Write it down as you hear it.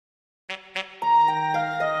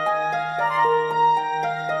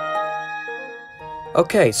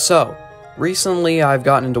Okay, so, recently I've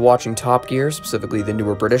gotten into watching Top Gear, specifically the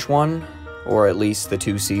newer British one, or at least the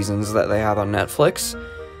 2 seasons that they have on Netflix.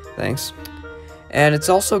 Thanks. And it's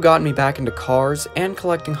also gotten me back into cars and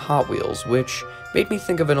collecting Hot Wheels, which made me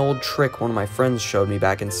think of an old trick one of my friends showed me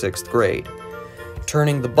back in 6th grade.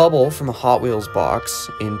 Turning the bubble from a Hot Wheels box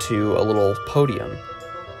into a little podium.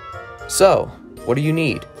 So, what do you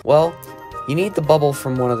need? Well, you need the bubble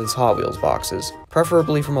from one of these Hot Wheels boxes,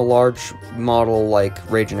 preferably from a large model like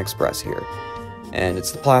Raging Express here. And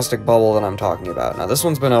it's the plastic bubble that I'm talking about. Now, this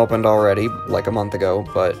one's been opened already, like a month ago,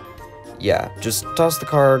 but yeah, just toss the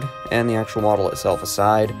card and the actual model itself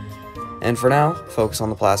aside, and for now, focus on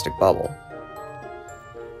the plastic bubble.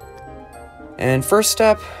 And first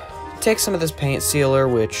step, take some of this paint sealer,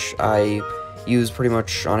 which I use pretty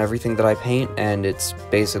much on everything that I paint, and it's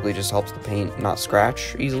basically just helps the paint not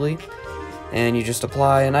scratch easily. And you just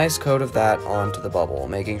apply a nice coat of that onto the bubble,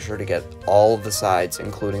 making sure to get all of the sides,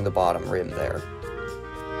 including the bottom rim there.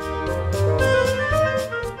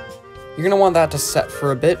 You're going to want that to set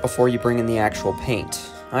for a bit before you bring in the actual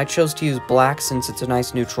paint. I chose to use black since it's a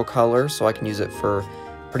nice neutral color, so I can use it for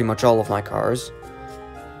pretty much all of my cars.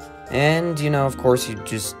 And, you know, of course, you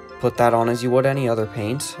just put that on as you would any other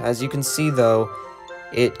paint. As you can see, though,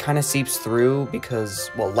 it kind of seeps through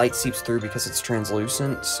because, well, light seeps through because it's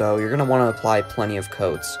translucent, so you're going to want to apply plenty of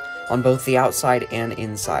coats on both the outside and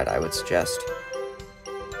inside, I would suggest.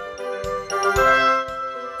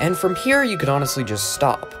 And from here, you could honestly just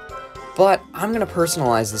stop. But I'm going to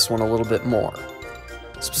personalize this one a little bit more.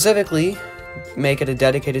 Specifically, make it a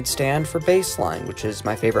dedicated stand for Baseline, which is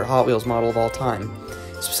my favorite Hot Wheels model of all time.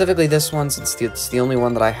 Specifically this one, since it's the only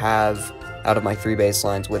one that I have out of my 3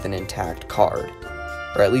 Baselines with an intact card.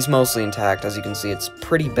 Or at least mostly intact. As you can see, it's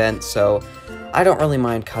pretty bent, so I don't really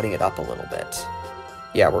mind cutting it up a little bit.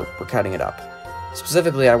 Yeah, we're cutting it up.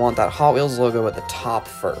 Specifically, I want that Hot Wheels logo at the top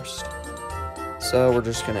first. So we're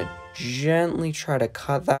just gonna gently try to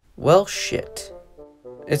cut that. Well, shit.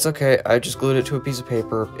 It's okay, I just glued it to a piece of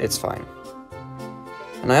paper, it's fine.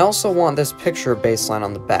 And I also want this picture of Baseline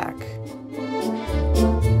on the back.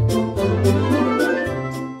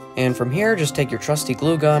 And from here, just take your trusty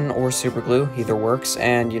glue gun or super glue, either works,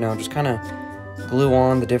 and, you know, just kind of glue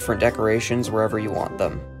on the different decorations wherever you want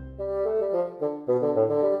them.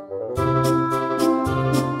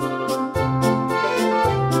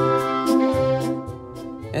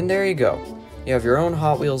 And there you go. You have your own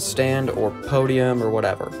Hot Wheels stand or podium or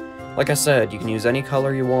whatever. Like I said, you can use any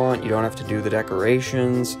color you want, you don't have to do the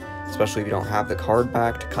decorations, especially if you don't have the card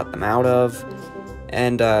back to cut them out of.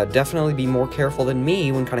 And definitely be more careful than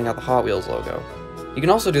me when cutting out the Hot Wheels logo. You can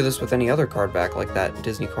also do this with any other card back like that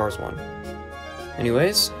Disney Cars one.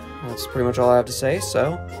 Anyways, that's pretty much all I have to say,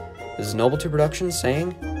 so this is Noble 2 Productions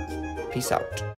saying, peace out.